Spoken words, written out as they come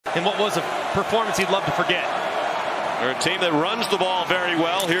in what was a performance he'd love to forget. They're a team that runs the ball very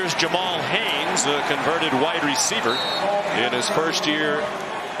well. Here's Jamal Haynes, a converted wide receiver in his first year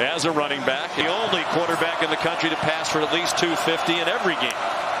as a running back. The only quarterback in the country to pass for at least 250 in every game.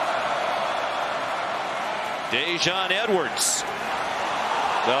 Dejon Edwards.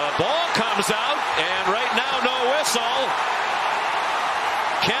 The ball comes out, and right now no whistle.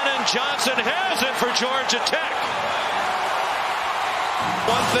 Kenan Johnson has it for Georgia Tech.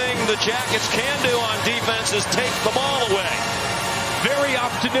 One thing the Jackets can do on defense is take the ball away. Very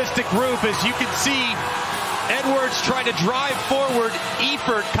optimistic group, as you can see. Edwards trying to drive forward.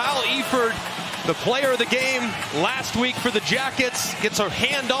 Kyle Eford, the player of the game last week for the Jackets, gets a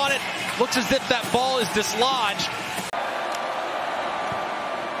hand on it. Looks as if that ball is dislodged.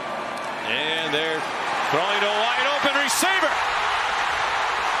 And they're throwing to a wide open receiver.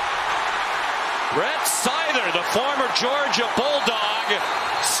 Brett Seither, the former Georgia Bulldog,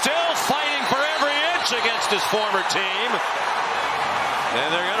 still fighting for every inch against his former team. And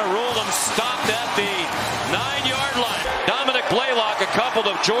they're going to rule them stopped at the 9-yard line. Dominic Blaylock, a couple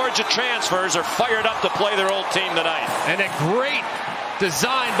of Georgia transfers, are fired up to play their old team tonight. And a great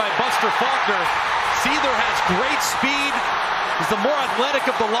design by Buster Faulkner. Seither has great speed. He's the more athletic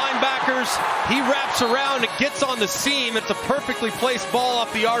of the linebackers. He wraps around and gets on the seam. It's a perfectly placed ball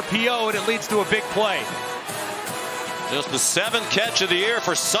off the RPO, and it leads to a big play. Just the 7th catch of the year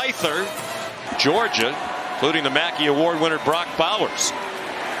for Seither. Georgia, including the Mackey Award winner Brock Bowers.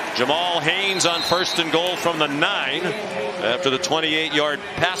 Jamal Haynes on 1st and goal from the 9 after the 28-yard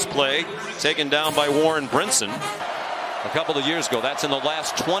pass play taken down by Warren Brinson a couple of years ago. That's in the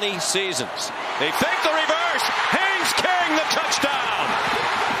last 20 seasons. They fake the reverse. Haynes King, the touchdown.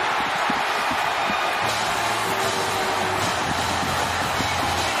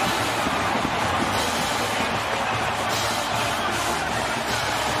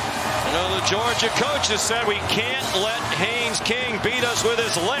 You know, the Georgia coaches said we can't let Haynes King beat us with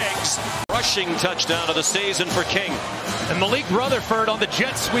his legs. Rushing touchdown of the season for King. And Malik Rutherford on the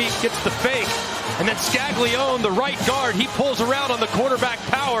jet sweep gets the fake. And then Scaglione, the right guard, he pulls around on the quarterback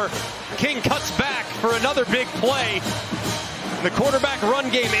power. King cuts back for another big play. The quarterback run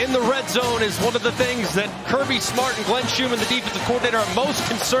game in the red zone is one of the things that Kirby Smart and Glenn Schumann, the defensive coordinator, are most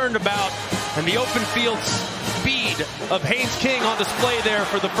concerned about. And the open field speed of Haynes King on display there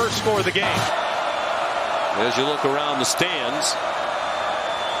for the first score of the game. As you look around the stands,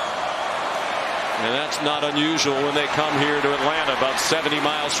 and that's not unusual when they come here to Atlanta, about 70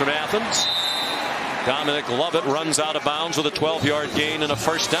 miles from Athens. Dominic Lovett runs out of bounds with a 12-yard gain and a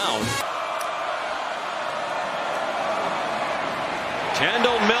first down.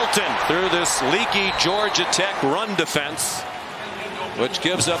 Kendall Milton through this leaky Georgia Tech run defense, which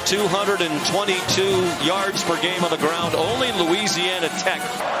gives up 222 yards per game on the ground. Only Louisiana Tech.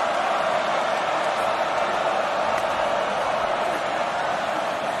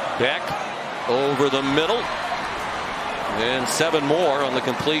 Beck over the middle. And 7 more on the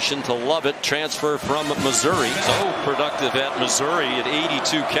completion to Lovett, transfer from Missouri. So productive at Missouri at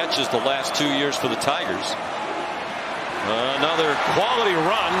 82 catches the last 2 years for the Tigers. Another quality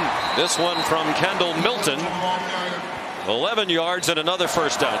run. This one from Kendall Milton. 11 yards and another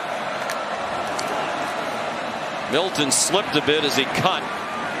first down. Milton slipped a bit as he cut.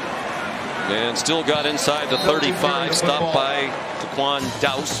 And still got inside the 35. Stopped by Taquan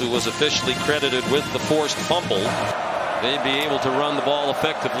Dowse, who was officially credited with the forced fumble. They'd be able to run the ball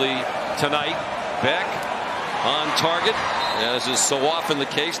effectively tonight. Beck on target, as is so often the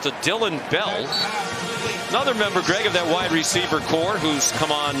case, to Dylan Bell. Another member, Greg, of that wide receiver core who's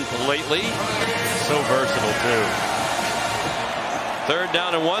come on lately. So versatile, too. 3rd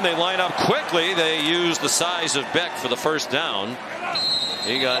down and 1. They line up quickly. They use the size of Beck for the first down.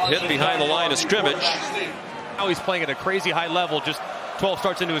 He got hit behind the line of scrimmage. Now he's playing at a crazy high level, just 12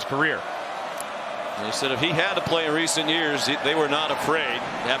 starts into his career. They said if he had to play in recent years, they were not afraid.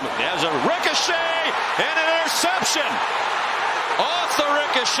 Has a ricochet and an interception. Off the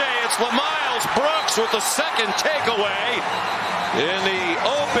ricochet, it's LaMiles Brooks with the 2nd takeaway in the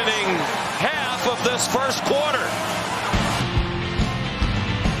opening half of this first quarter.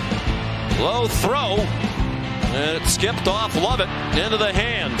 Low throw, and it skipped off Lovett into the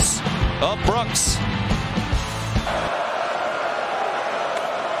hands of Brooks.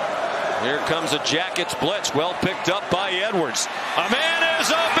 Here comes a Jackets blitz, well picked up by Edwards. A man is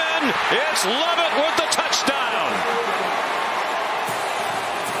open. It's Lovett with the touchdown.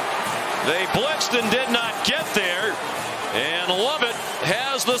 They blitzed and did not get there. And Lovett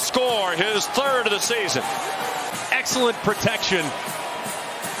has the score, his 3rd of the season. Excellent protection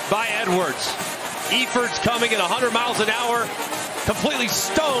by Edwards. Eford's coming at 100 miles an hour. completely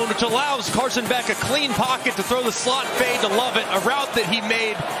stoned, which allows Carson Beck a clean pocket to throw the slot fade to Lovett, a route that he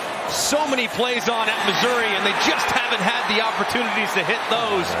made so many plays on at Missouri, and they just haven't had the opportunities to hit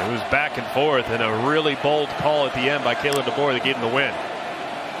those. It was back and forth, and a really bold call at the end by Kalen DeBoer that gave him the win.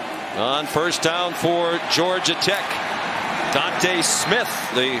 On first down for Georgia Tech, Dante Smith,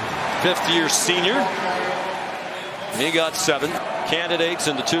 the fifth-year senior. He got 7. Candidates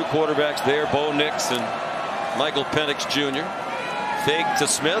and the 2 quarterbacks there, Bo Nix and Michael Penix Jr. Fake to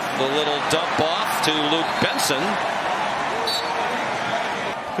Smith, the little dump off to Luke Benson.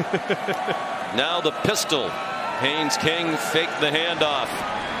 Now the pistol. Haynes King faked the handoff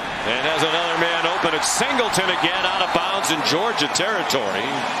and has another man open. It's Singleton again, out of bounds in Georgia territory.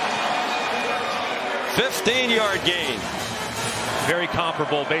 15-yard gain. Very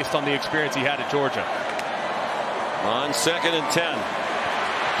comparable based on the experience he had at Georgia. On 2nd and 10.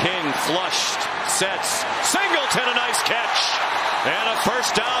 King flushed, sets. Singleton, a nice catch. And a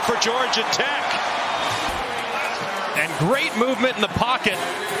first down for Georgia Tech. And great movement in the pocket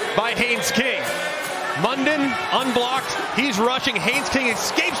by Haynes King. Munden unblocked. He's rushing. Haynes King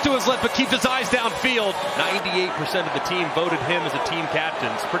escapes to his left but keeps his eyes downfield. 98% of the team voted him as a team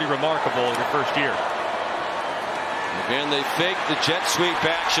captain. It's pretty remarkable in your first year. Again, they fake the jet sweep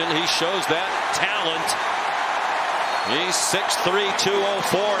action. He shows that talent. He's 6'3",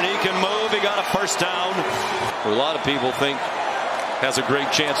 204, and he can move. He got a first down. A lot of people think has a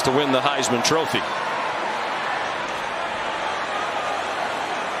great chance to win the Heisman Trophy.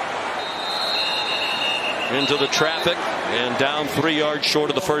 Into the traffic and down 3 yards short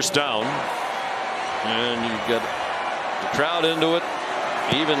of the first down. And you've got the crowd into it.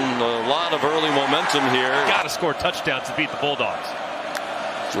 Even a lot of early momentum here. Got to score touchdowns to beat the Bulldogs.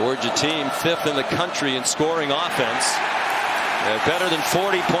 Georgia team 5th in the country in scoring offense. Better than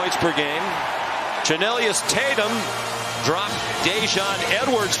 40 points per game. Chanelius Tatum dropped Dejon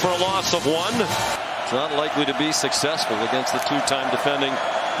Edwards for a loss of 1. It's not likely to be successful against the 2-time defending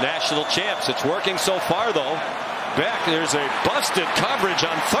national champs. It's working so far, though. Beck, there's a busted coverage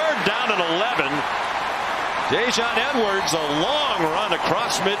on 3rd down and 11. Dejon Edwards, a long run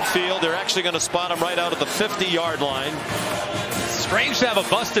across midfield. They're actually going to spot him right out at the 50-yard line. Strange to have a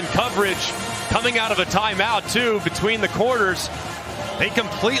busted coverage coming out of a timeout, too, between the quarters. They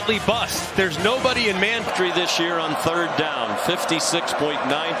completely bust. There's nobody in man. This year on 3rd down,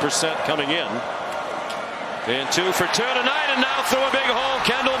 56.9% coming in. And 2 for 2 tonight, and now through a big hole,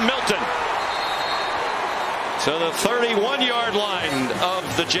 Kendall Milton. To the 31-yard line of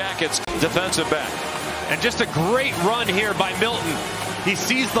the Jackets defensive back. And just a great run here by Milton. He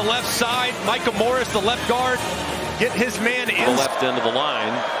sees the left side. Micah Morris, the left guard, get his man in. The left end of the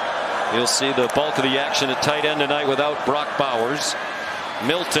line. You'll see the bulk of the action at tight end tonight without Brock Bowers.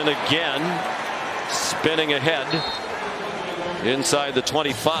 Milton again spinning ahead inside the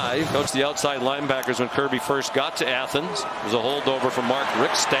 25. Coached the outside linebackers when Kirby first got to Athens. It was a holdover from Mark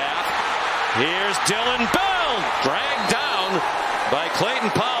Rickstaff. Here's Dylan Bell, dragged down by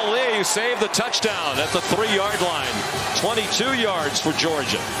Clayton Powell-Lee, who saved the touchdown at the 3-yard line. 22 yards for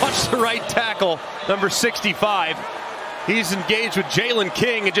Georgia. Watch the right tackle, number 65. He's engaged with Jalen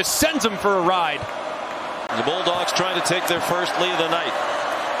King and just sends him for a ride. The Bulldogs trying to take their first lead of the night.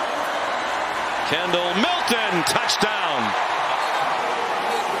 Kendall Milton, touchdown.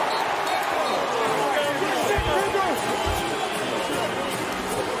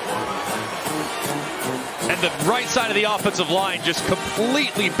 And the right side of the offensive line just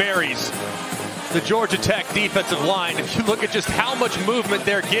completely buries the Georgia Tech defensive line. If you look at just how much movement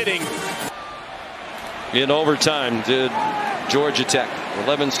they're getting. In overtime did Georgia Tech.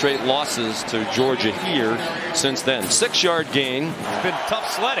 11 straight losses to Georgia here since then. 6-yard gain. It's been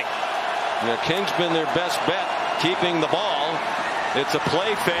tough sledding. Yeah, King's been their best bet keeping the ball. It's a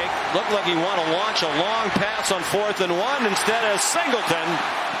play fake. Looked like he wanted to launch a long pass on 4th and 1. Instead of Singleton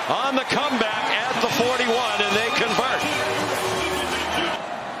on the comeback at the 41, and they convert.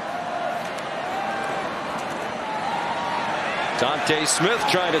 Dante Smith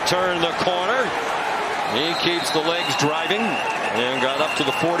trying to turn the corner. He keeps the legs driving and got up to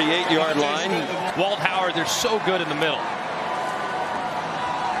the 48-yard line. Walt Howard, they're so good in the middle.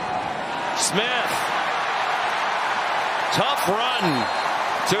 Smith. Tough run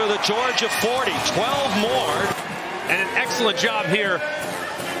to the Georgia 40. 12 more. And an excellent job here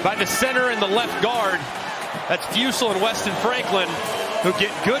by the center and the left guard. That's Fusel and Weston Franklin, who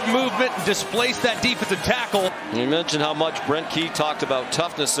get good movement and displace that defensive tackle. We mentioned how much Brent Key talked about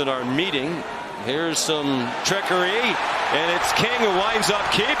toughness in our meeting. Here's some trickery, and it's King who winds up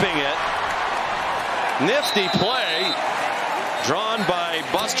keeping it. Nifty play drawn by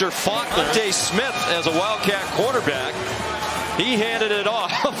Buster Faulkner. Dante Smith as a Wildcat quarterback. He handed it off.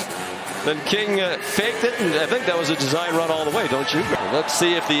 Then King faked it, and I think that was a design run all the way, don't you? Let's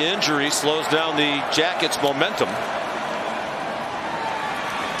see if the injury slows down the Jackets' momentum.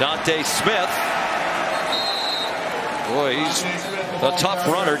 Dante Smith. Boy, he's a tough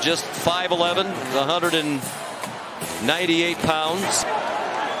runner, just 5'11", 198 pounds.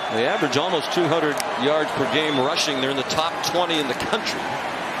 They average almost 200 yards per game rushing. They're in the top 20 in the country.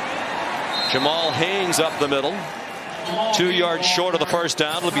 Jamal Haynes up the middle. 2 yards short of the first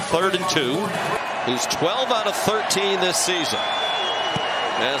down. It'll be 3rd and 2. He's 12 out of 13 this season.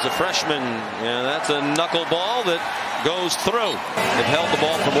 As a freshman, and that's a knuckleball that goes through. They've held the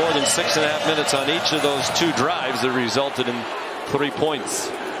ball for more than 6.5 minutes on each of those 2 drives that resulted in 3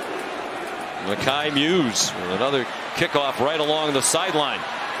 points. Makai Muse with another kickoff right along the sideline.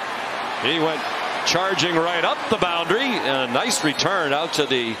 He went charging right up the boundary, and a nice return out to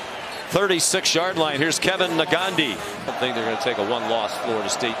the 36-yard line. Here's Kevin Nagandi. I think they're going to take a one-loss Florida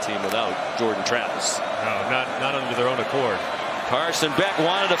State team without Jordan Travis. No, not under their own accord. Carson Beck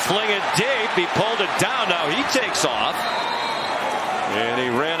wanted to fling it deep. He pulled it down. Now he takes off. And he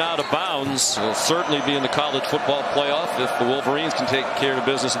ran out of bounds. He'll certainly be in the college football playoff if the Wolverines can take care of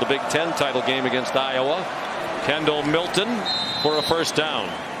business in the Big Ten title game against Iowa. Kendall Milton for a first down.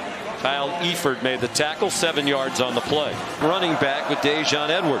 Kyle Eford made the tackle, 7 yards on the play. Running back with Dejon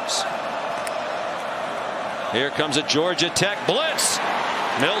Edwards. Here comes a Georgia Tech blitz.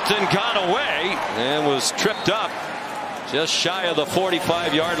 Milton got away and was tripped up just shy of the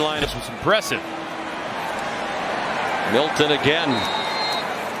 45-yard line. This was impressive. Milton again.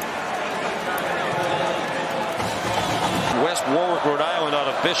 West Warwick, Rhode Island, out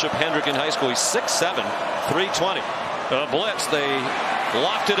of Bishop Hendricken High School. He's 6'7", 320. A blitz. They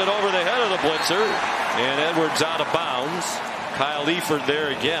lofted it over the head of the blitzer, and Edwards out of bounds. Kyle Eford there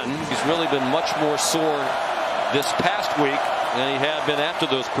again. He's really been much more sore this past week than he had been after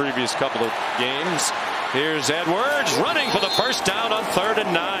those previous couple of games. Here's Edwards running for the first down on 3rd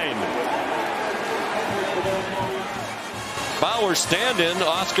and 9. Bauer stand-in,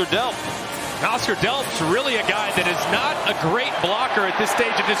 Oscar Delp. Oscar Delp's really a guy that is not a great blocker at this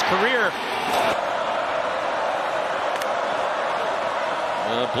stage of his career.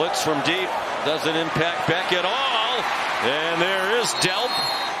 Blitz from deep doesn't impact Beck at all. And there is Delp.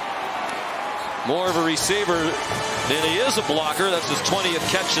 More of a receiver than he is a blocker. That's his 20th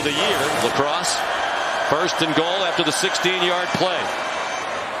catch of the year. Lacrosse. 1st and goal after the 16-yard play.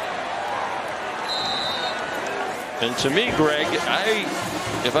 And to me, Greg,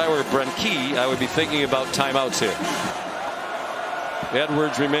 if I were Brent Key, I would be thinking about timeouts here.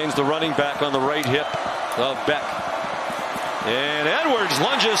 Edwards remains the running back on the right hip of Beck. And Edwards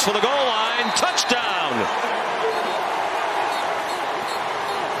lunges for the goal line. Touchdown!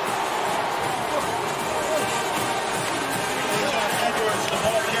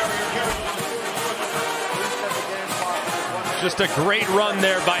 Just a great run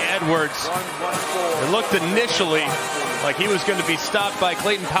there by Edwards. It looked initially like he was going to be stopped by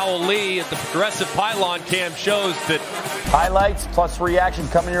Clayton Powell-Lee. At the progressive pylon cam shows that. Highlights plus reaction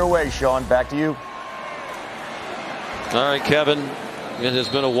coming your way, Sean. Back to you. All right, Kevin. It has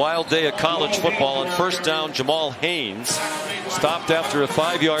been a wild day of college football. On first down, Jamal Haynes stopped after a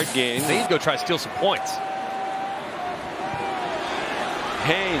 5-yard gain. They need to go try to steal some points.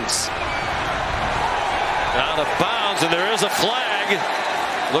 Haynes out of bounds, and there is a flag.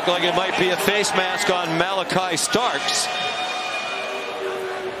 Looked like it might be a face mask on Malachi Starks.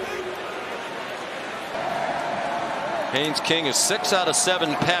 Haynes King is 6 out of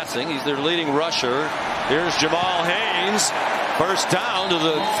 7 passing. He's their leading rusher. Here's Jamal Haynes. First down to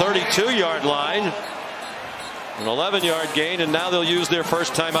the 32-yard line. An 11-yard gain, and now they'll use their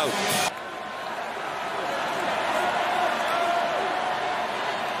first timeout.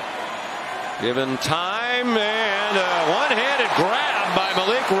 Given time, and a one-handed grab by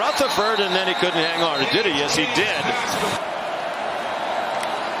Malik Rutherford, and then he couldn't hang on. Or did he? Yes, he did.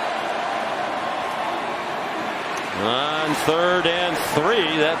 On 3rd and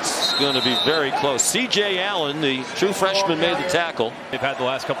 3, that's going to be very close. C.J. Allen, the true freshman, made the tackle. They've had the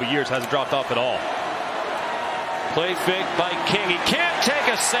last couple of years, hasn't dropped off at all. Play fake by King. He can't take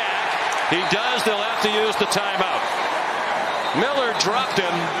a sack. He does. They'll have to use the timeout. Miller dropped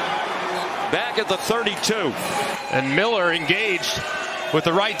him back at the 32. And Miller engaged with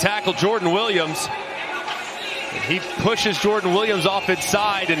the right tackle, Jordan Williams. And he pushes Jordan Williams off its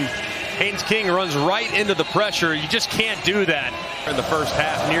side, and Haynes King runs right into the pressure. You just can't do that. In the first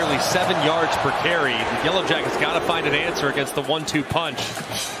half, nearly 7 yards per carry. The Yellow Jackets got to find an answer against the 1-2 punch.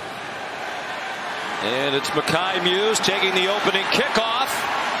 And it's Makai Muse taking the opening kickoff.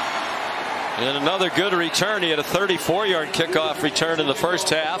 And another good return. He had a 34-yard kickoff return in the first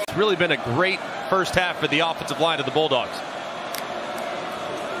half. It's really been a great first half for the offensive line of the Bulldogs.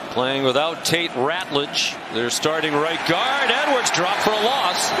 Playing without Tate Ratledge. Their starting right guard. Edwards dropped for a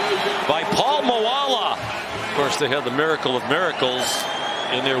loss by Paul Moala. Of course, they had the miracle of miracles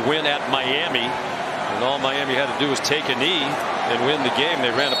in their win at Miami. And all Miami had to do was take a knee and win the game. They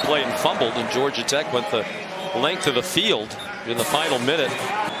ran a play and fumbled, and Georgia Tech went the length of the field in the final minute.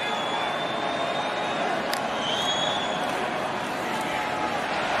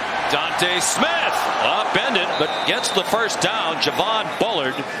 Dante Smith upended, but gets the first down. Javon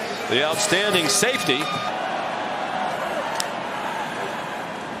Bullard, the outstanding safety.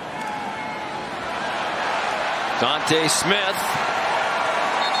 Dante Smith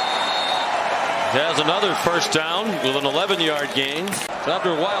has another first down with an 11-yard gain.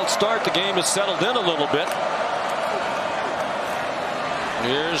 After a wild start, the game has settled in a little bit.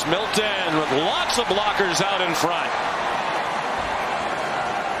 Here's Milton with lots of blockers out in front.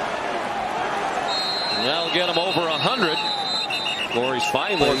 That'll get him over 100. Corey's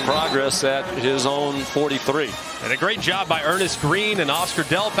finally in progress at his own 43. And a great job by Ernest Green and Oscar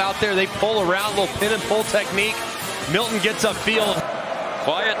Delp out there. They pull around, little pin and pull technique. Milton gets upfield.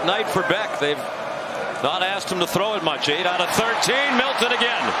 Quiet night for Beck. They've not asked him to throw it much. 8 out of 13. Milton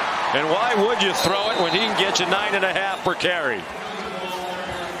again. And why would you throw it when he can get you 9.5 per carry?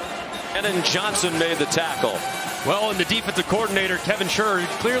 And Johnson made the tackle. Well, and the defensive coordinator, Kevin Sherr,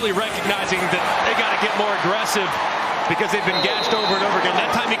 clearly recognizing that they got to get more aggressive because they've been gashed over and over again.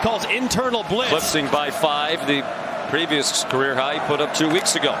 That time he calls internal blitz. Blitzing by 5, the previous career high he put up 2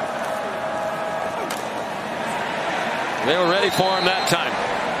 weeks ago. They were ready for him that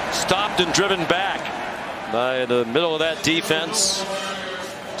time. Stopped and driven back by the middle of that defense.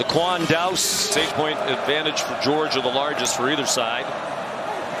 Daquan Dowse, 8-point advantage for Georgia, the largest for either side.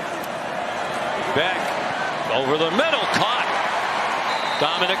 Beck over the middle, caught.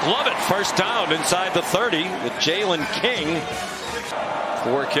 Dominic Lovett, first down inside the 30 with Jalen King.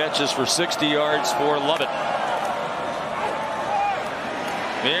 4 catches for 60 yards for Lovett.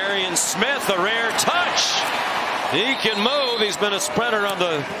 Marion Smith, a rare touch. He can move. He's been a sprinter on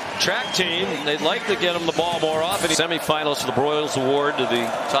the track team. They'd like to get him the ball more often. Semifinals for the Broyles Award to the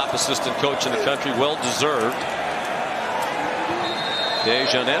top assistant coach in the country. Well deserved.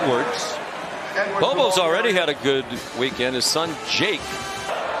 Dejan Edwards. Bobo's already had a good weekend. His son Jake.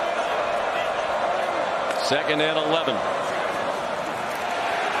 2nd and 11.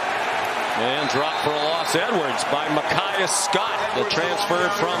 And drop for a loss. Edwards by Micaiah Scott, the transfer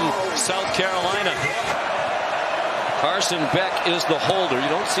from South Carolina. Carson Beck is the holder. You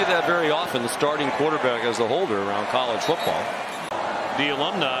don't see that very often, the starting quarterback as the holder around college football. The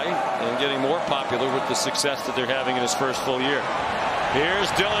alumni and getting more popular with the success that they're having in his first full year. Here's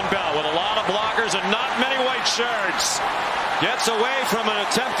Dylan Bell with a lot of blockers and not many white shirts. Gets away from an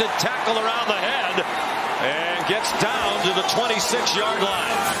attempted tackle around the head and gets down to the 26-yard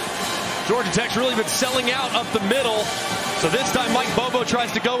line. Georgia Tech's really been selling out up the middle. So this time Mike Bobo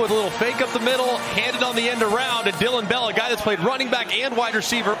tries to go with a little fake up the middle, handed on the end around, and Dylan Bell, a guy that's played running back and wide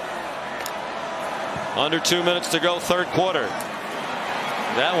receiver. Under 2 minutes to go, third quarter.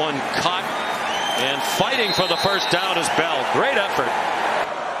 That one caught, and fighting for the first down is Bell. Great effort.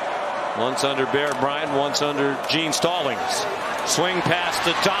 Once under Bear Bryant, once under Gene Stallings. Swing pass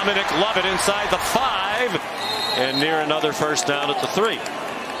to Dominic Lovett inside the 5, and near another first down at the 3.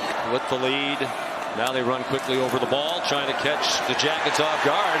 With the lead, now they run quickly over the ball, trying to catch the Jackets off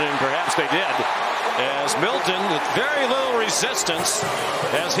guard, and perhaps they did. As Milton, with very little resistance,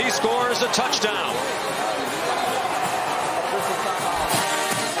 as he scores a touchdown.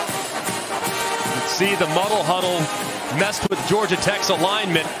 See the muddle huddle messed with Georgia Tech's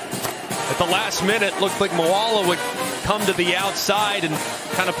alignment. At the last minute, looked like Moala would come to the outside and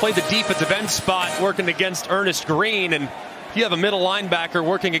kind of play the defensive end spot, working against Ernest Green. And you have a middle linebacker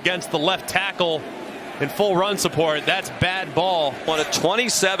working against the left tackle in full run support. That's bad ball. On a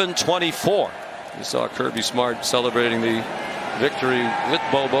 27-24. You saw Kirby Smart celebrating the victory with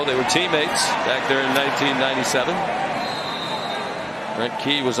Bobo. They were teammates back there in 1997. Brent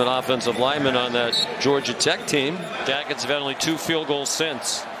Key was an offensive lineman on that Georgia Tech team. Jackets have had only 2 field goals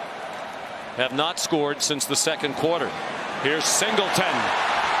since. Have not scored since the second quarter. Here's Singleton.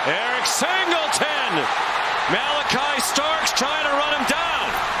 Eric Singleton. Malachi Starks trying to run him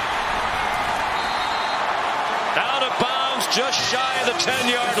down. Out of bounds, just shy of the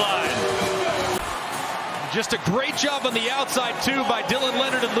 10-yard line. Just a great job on the outside, too, by Dylan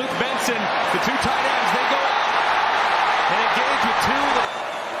Leonard and Luke Benson. The 2 tight ends, they go out and engage with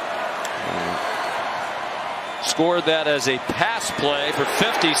 2. scored that as a pass play for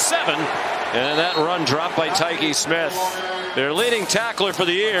 57. And that run dropped by Tyke Smith. Their leading tackler for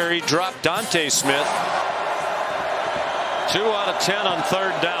the year, he dropped Dante Smith. 2 out of 10 on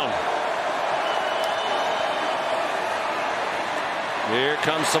 3rd down. Here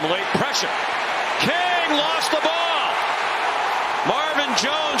comes some late pressure. King lost the ball. Marvin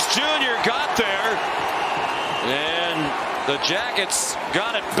Jones Jr. got there. And the Jackets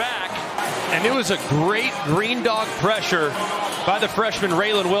got it back. And it was a great green dog pressure by the freshman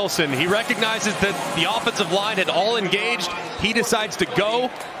Raylan Wilson. He recognizes that the offensive line had all engaged. He decides to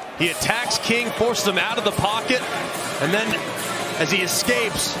go. He attacks King, forces him out of the pocket. And then as he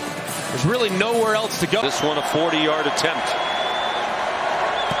escapes, there's really nowhere else to go. This one a 40-yard attempt.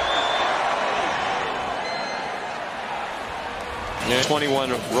 Yeah.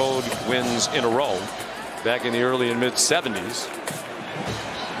 21 road wins in a row back in the early and mid 70s.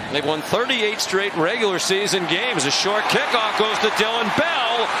 They've won 38 straight regular season games. A short kickoff goes to Dylan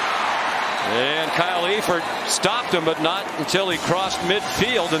Bell. And Kyle Eifert stopped him, but not until he crossed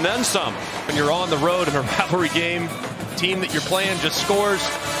midfield and then some. When you're on the road in a rivalry game, the team that you're playing just scores,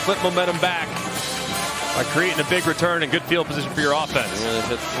 flip momentum back by creating a big return and good field position for your offense.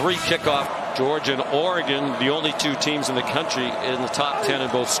 The 3 kickoff. Georgia and Oregon, the only 2 teams in the country in the top 10 in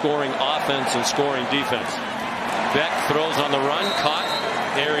both scoring offense and scoring defense. Beck throws on the run, caught.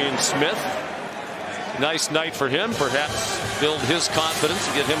 Arian Smith. Nice night for him. Perhaps build his confidence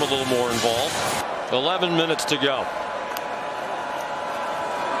and get him a little more involved. 11 minutes to go.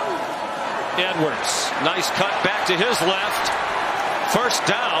 Edwards. Nice cut back to his left. First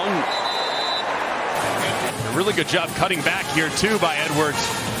down. A really good job cutting back here too by Edwards.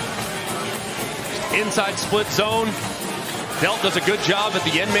 Inside split zone. Delt does a good job at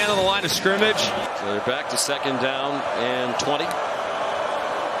the end man on the line of scrimmage. So they're back to 2nd down and 20.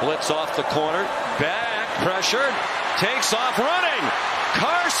 Blitz off the corner. Back pressure. Takes off running.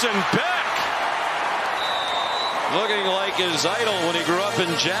 Carson Beck. Looking like his idol when he grew up in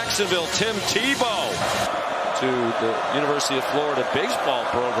Jacksonville, Tim Tebow. To the University of Florida baseball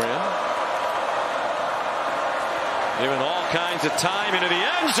program. Given all kinds of time into the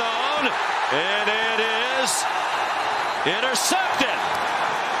end zone. And it is intercepted.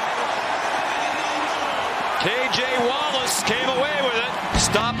 KJ Wallace came away with it.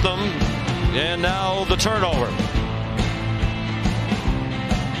 Stopped them. And now the turnover.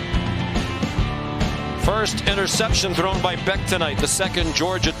 First interception thrown by Beck tonight. The 2nd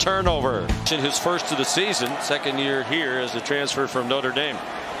Georgia turnover. In his first of the season. 2nd year here as a transfer from Notre Dame.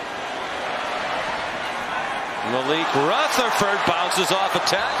 Malik Rutherford bounces off a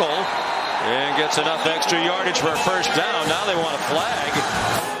tackle. And gets enough extra yardage for a first down. Now they want a flag.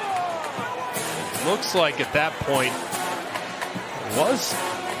 Looks like at that point it was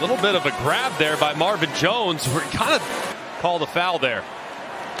a little bit of a grab there by Marvin Jones. We're kind of called a foul there.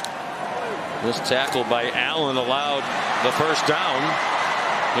 This tackle by Allen allowed the first down.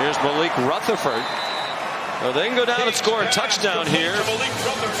 Here's Malik Rutherford. Well, they can go down and score a touchdown here.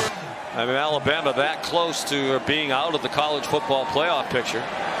 I mean, Alabama that close to being out of the college football playoff picture.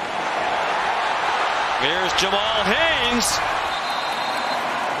 Here's Jamal Haynes.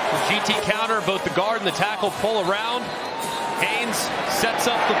 GT counter, both the guard and the tackle pull around. Haynes sets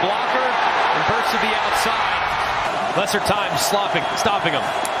up the blocker and bursts to the outside. Lesser time stopping him.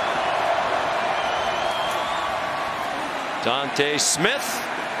 Dante Smith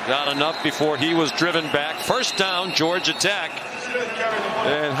got enough before he was driven back. First down, Georgia Tech.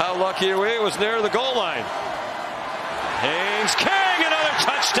 And how lucky are we? It was near the goal line. Haynes King, another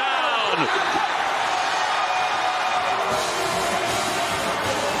touchdown.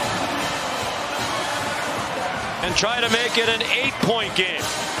 And try to make it an 8-point game.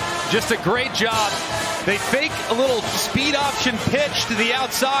 Just a great job. They fake a little speed option pitch to the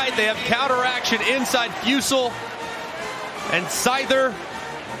outside. They have counter action inside Fusel. And Seither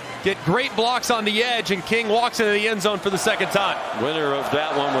get great blocks on the edge, and King walks into the end zone for the 2nd time. Winner of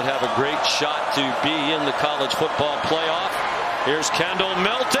that one would have a great shot to be in the college football playoff. Here's Kendall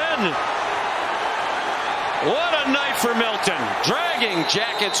Milton. What a night for Milton. Dragging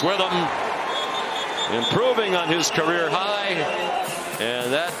Jackets with him. Improving on his career high.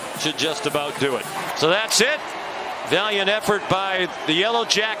 And that should just about do it. So that's it. Valiant effort by the Yellow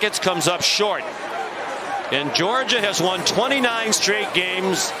Jackets comes up short. And Georgia has won 29 straight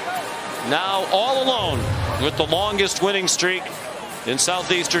games. Now all alone with the longest winning streak in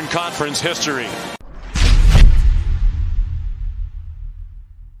Southeastern Conference history.